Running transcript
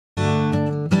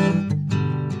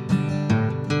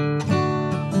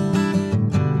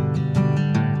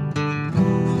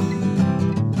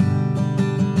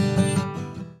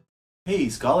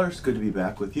Scholars, good to be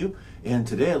back with you. And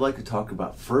today I'd like to talk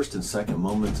about first and second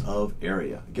moments of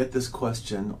area. I get this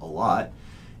question a lot,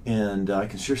 and I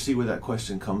can sure see where that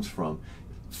question comes from.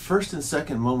 First and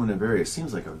second moment of area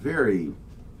seems like a very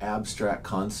abstract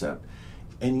concept,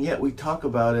 and yet we talk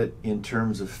about it in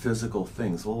terms of physical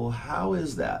things. Well, how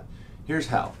is that? Here's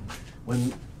how.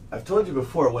 When I've told you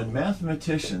before, when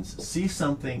mathematicians see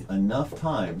something enough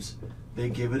times, they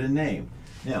give it a name.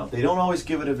 Now, they don't always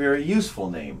give it a very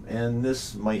useful name, and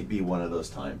this might be one of those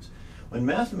times. When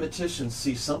mathematicians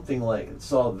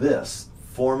saw this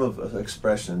form of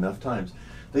expression enough times,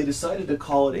 they decided to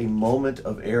call it a moment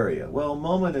of area. Well,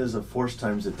 moment is a force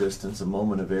times a distance. A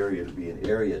moment of area would be an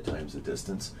area times a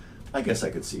distance. I guess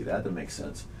I could see that. That makes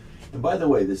sense. And by the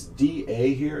way, this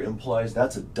dA here implies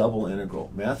that's a double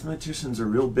integral. Mathematicians are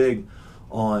real big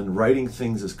on writing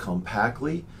things as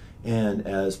compactly and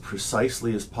as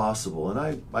precisely as possible,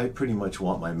 and I pretty much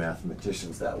want my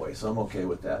mathematicians that way, so I'm okay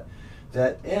with that.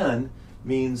 That n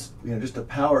means just the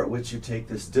power at which you take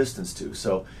this distance to.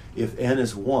 So if n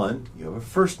is 1, you have a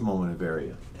first moment of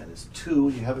area. N is 2,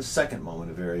 you have a second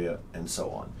moment of area, and so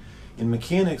on. In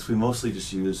mechanics, we mostly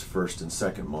just use first and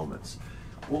second moments.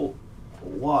 Well,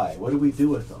 why? What do we do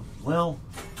with them? Well,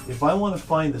 if I want to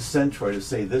find the centroid of,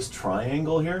 say, this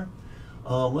triangle here,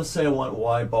 let's say I want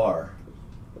y bar.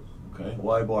 Okay,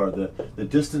 y bar, the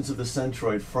distance of the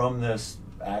centroid from this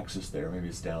axis there, maybe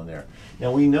it's down there.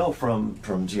 Now we know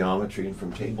from geometry and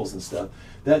from tables and stuff,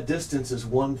 that distance is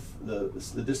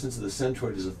the distance of the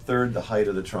centroid is a third the height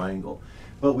of the triangle.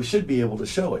 But we should be able to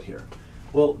show it here.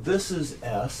 Well, this is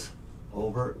S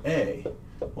over A.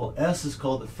 Well, S is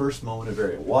called the first moment of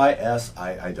area. Why S?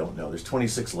 I don't know. There's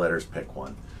 26 letters, pick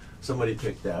one. Somebody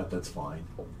pick that, that's fine.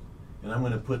 And I'm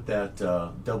going to put that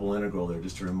double integral there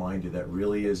just to remind you that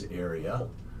really is area.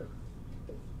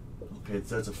 Okay,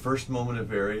 that's a first moment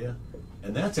of area,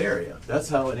 and that's area. That's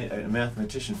how a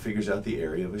mathematician figures out the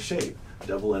area of a shape.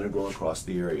 Double integral across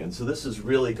the area. And so this is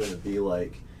really going to be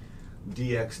like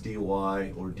dx dy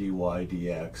or dy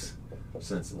dx.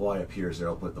 Since y appears there,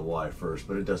 I'll put the y first,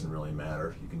 but it doesn't really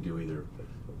matter. You can do either.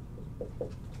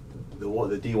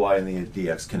 The dy and the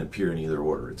dx can appear in either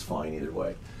order. It's fine either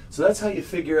way. So that's how you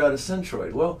figure out a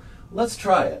centroid. Well, let's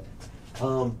try it.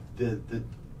 The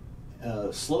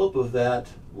slope of that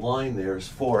line there is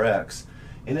 4x.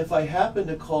 And if I happen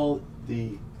to call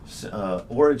the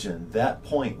origin that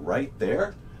point right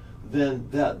there, then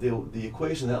the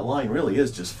equation, that line really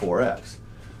is just 4x.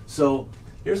 So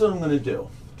here's what I'm going to do.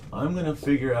 I'm going to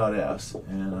figure out S,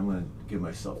 and I'm going to give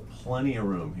myself plenty of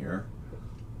room here.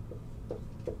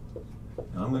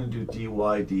 Now I'm going to do dy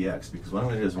dx, because what I'm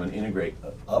going to do is I'm going to integrate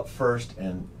up first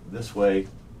and this way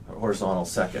horizontal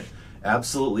second.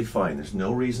 Absolutely fine. There's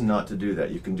no reason not to do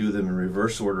that. You can do them in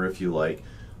reverse order if you like.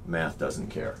 Math doesn't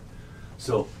care.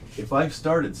 So if I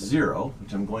start at 0,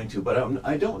 which I'm going to, but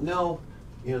I don't know,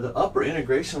 the upper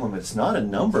integration limit, it's not a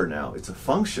number now, it's a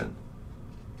function.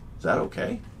 Is that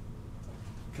okay?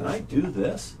 Can I do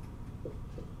this?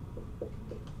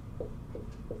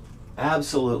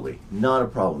 Absolutely, not a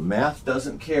problem. Math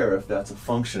doesn't care if that's a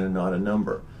function and not a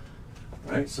number.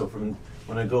 Right? So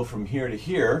when I go from here to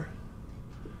here,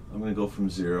 I'm going to go from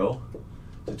 0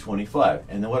 to 25.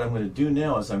 And then what I'm going to do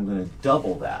now is I'm going to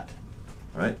double that.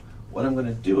 Right? What I'm going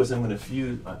to do is I'm going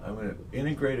to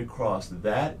integrate across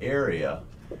that area,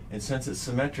 and since it's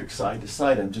symmetric side to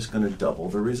side, I'm just going to double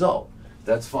the result.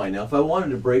 That's fine. Now if I wanted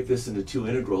to break this into two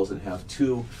integrals and have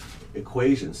two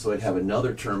equations, so I'd have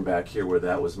another term back here where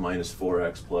that was minus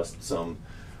 4x plus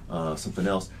something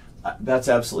else, that's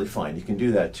absolutely fine. You can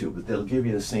do that too, but they'll give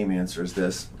you the same answer as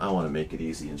this. I want to make it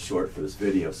easy and short for this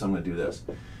video, so I'm going to do this.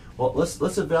 Well,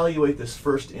 let's evaluate this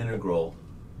first integral,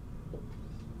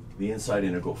 the inside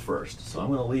integral first. So I'm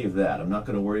going to leave that. I'm not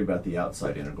going to worry about the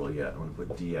outside integral yet. I'm going to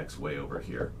put dx way over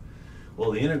here.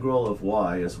 Well, the integral of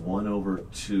y is 1 over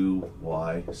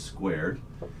 2y squared,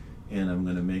 and I'm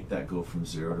going to make that go from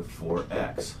 0 to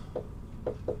 4x.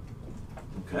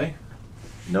 Okay,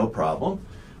 no problem.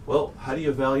 Well, how do you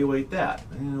evaluate that?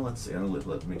 Let's see,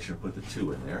 let's make sure I put the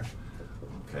 2 in there.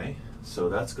 Okay, so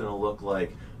that's going to look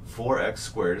like 4x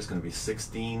squared is going to be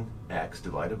 16x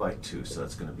divided by 2, so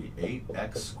that's going to be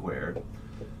 8x squared.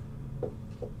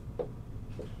 Put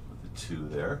the 2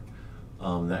 there.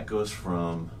 That goes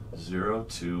from 0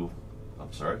 to,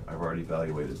 I'm sorry, I've already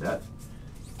evaluated that.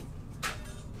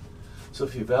 So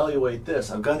if you evaluate this,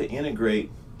 I've got to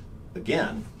integrate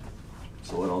again.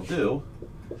 So what I'll do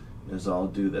is I'll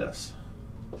do this.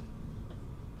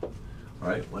 All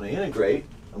right, when I integrate,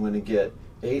 I'm going to get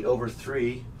 8 over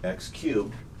 3x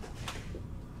cubed.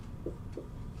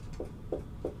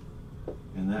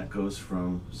 And that goes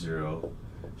from 0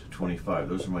 to 25.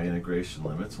 Those are my integration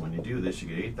limits. When you do this, you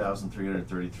get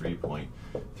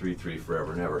 8,333.33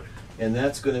 forever and ever. And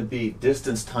that's going to be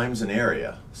distance times an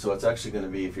area. So it's actually going to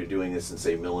be, if you're doing this in,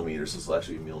 say, millimeters, this will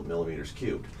actually be millimeters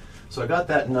cubed. So I got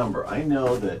that number. I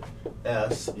know that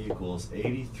S equals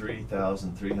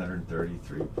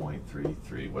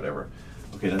 83,333.33, whatever.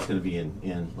 Okay, that's going to be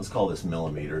in, let's call this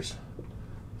millimeters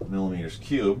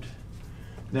cubed.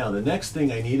 Now the next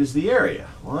thing I need is the area.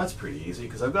 Well, that's pretty easy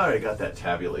because I've already got that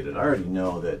tabulated. I already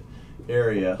know that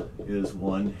area is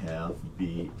 1/2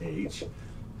 BH.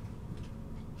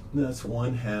 That's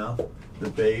 1/2. The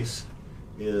base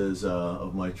is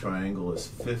of my triangle is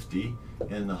 50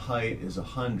 and the height is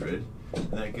 100. And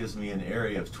that gives me an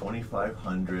area of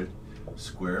 2,500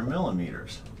 square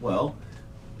millimeters. Well,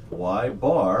 Y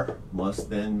bar must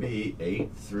then be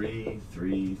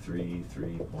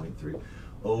 83333.3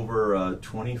 over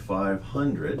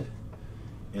 2,500,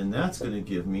 and that's going to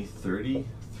give me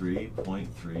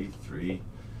 33.33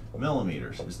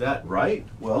 millimeters. Is that right?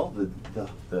 Well, the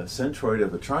centroid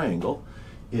of a triangle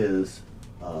is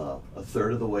a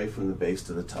third of the way from the base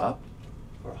to the top,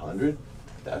 or 100.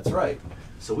 That's right.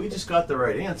 So we just got the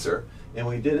right answer, and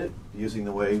we did it using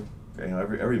the way, you know,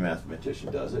 every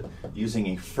mathematician does it, using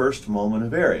a first moment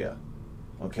of area.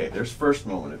 Okay, there's first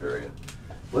moment of area.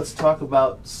 Let's talk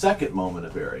about second moment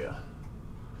of area.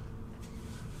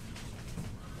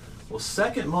 Well,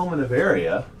 second moment of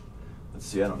area, let's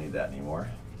see, I don't need that anymore.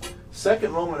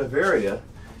 Second moment of area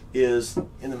is,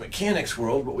 in the mechanics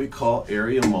world, what we call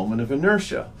area moment of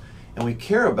inertia. And we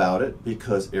care about it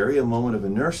because area moment of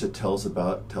inertia tells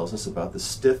us about the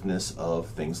stiffness of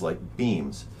things like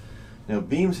beams. Now,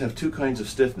 beams have two kinds of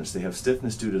stiffness. They have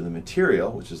stiffness due to the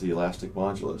material, which is the elastic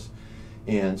modulus,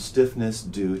 and stiffness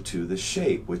due to the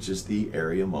shape, which is the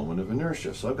area moment of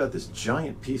inertia. So I've got this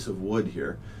giant piece of wood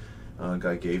here a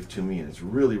guy gave to me, and it's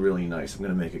really, really nice. I'm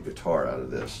going to make a guitar out of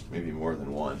this, maybe more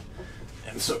than one.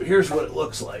 And so here's what it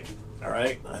looks like. All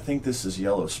right, I think this is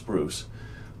yellow spruce.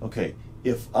 Okay,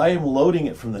 if I am loading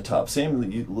it from the top,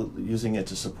 same using it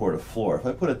to support a floor, if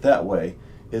I put it that way,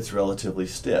 it's relatively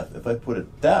stiff. If I put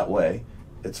it that way,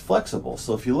 it's flexible.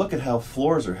 So if you look at how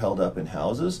floors are held up in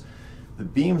houses, the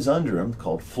beams under them,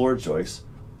 called floor joists,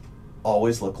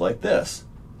 always look like this.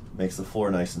 Makes the floor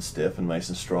nice and stiff and nice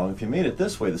and strong. If you made it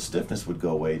this way, the stiffness would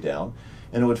go way down,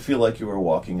 and it would feel like you were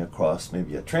walking across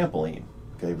maybe a trampoline.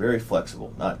 Okay, very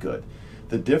flexible, not good.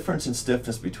 The difference in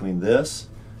stiffness between this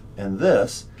and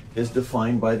this is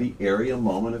defined by the area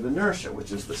moment of inertia,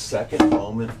 which is the second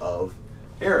moment of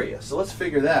area. So let's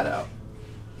figure that out.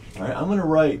 All right, I'm going to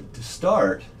write, to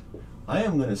start, I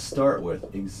am going to start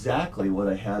with exactly what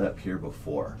I had up here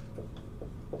before.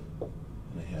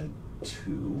 I had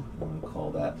 2. I'm going to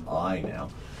call that I now.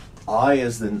 I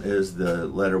is the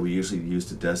letter we usually use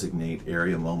to designate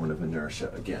area moment of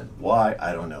inertia. Again, why?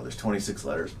 I don't know. There's 26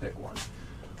 letters. Pick one.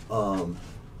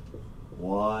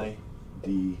 Y,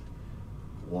 D,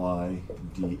 y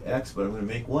dx, but I'm going to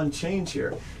make one change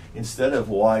here. Instead of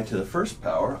y to the first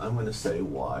power, I'm going to say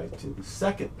y to the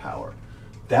second power.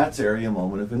 That's area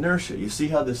moment of inertia. You see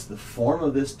how the form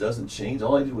of this doesn't change?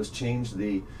 All I did was change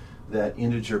that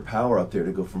integer power up there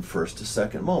to go from first to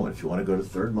second moment. If you want to go to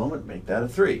third moment, make that a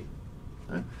 3.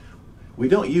 Right? We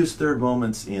don't use third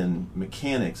moments in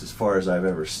mechanics as far as I've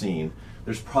ever seen.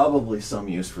 There's probably some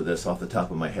use for this off the top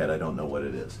of my head. I don't know what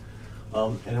it is.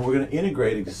 And we're going to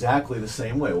integrate exactly the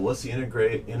same way. Well, what's the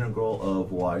integral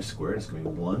of y squared? It's going to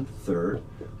be 1/3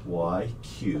 y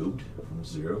cubed from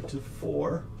 0 to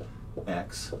 4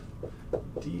 x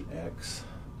dx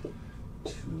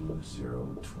to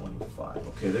 0.25.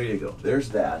 Okay, there you go. There's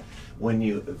that. When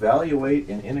you evaluate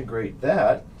and integrate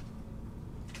that,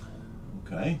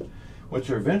 okay, what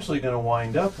you're eventually going to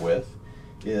wind up with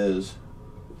is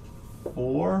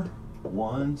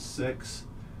 416.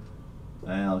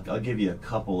 I'll give you a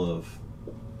couple of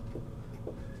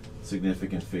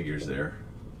significant figures there.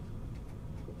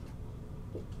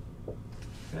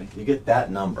 Okay, you get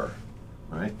that number,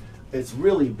 right? It's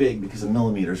really big because a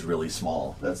millimeter is really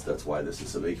small. That's why this is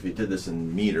so big. If you did this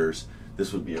in meters,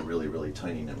 this would be a really, really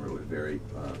tiny number. It would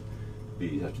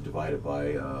you'd have to divide it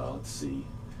by, let's see,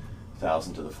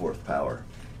 1,000 to the 4th power.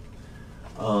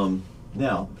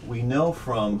 Now, we know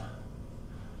from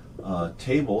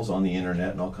tables on the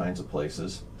internet and all kinds of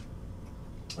places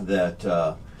that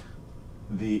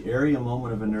the area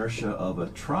moment of inertia of a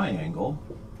triangle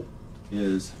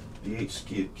is the h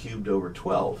cubed over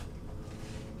 12.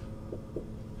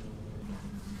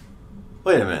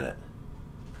 Wait a minute.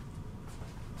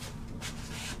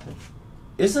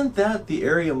 Isn't that the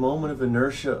area moment of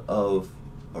inertia of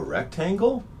a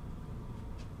rectangle?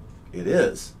 It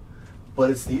is. but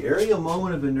it's the area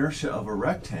moment of inertia of a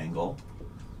rectangle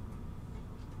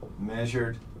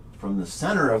measured from the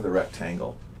center of the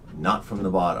rectangle, not from the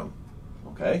bottom.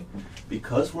 Okay?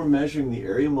 Because we're measuring the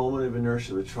area moment of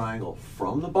inertia of a triangle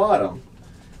from the bottom,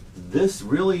 this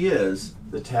really is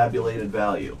the tabulated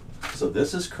value. So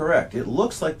this is correct. It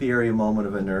looks like the area moment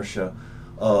of inertia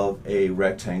of a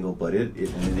rectangle, but it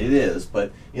is.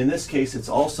 But in this case, it's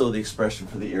also the expression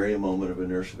for the area moment of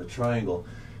inertia of a triangle,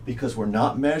 because we're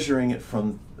not measuring it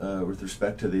from with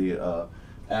respect to the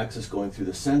axis going through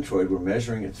the centroid. We're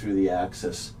measuring it through the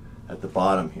axis at the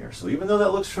bottom here. So even though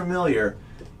that looks familiar,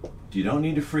 you don't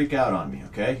need to freak out on me,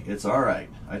 okay? It's all right.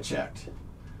 I checked.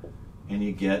 And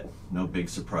you get, no big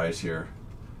surprise here,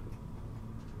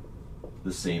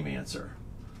 the same answer.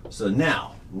 So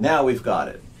now we've got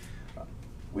it.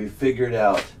 We've figured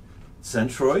out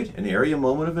centroid, an area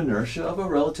moment of inertia of a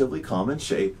relatively common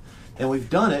shape, and we've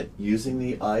done it using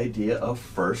the idea of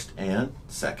first and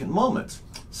second moments.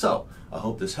 So I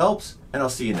hope this helps, and I'll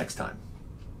see you next time.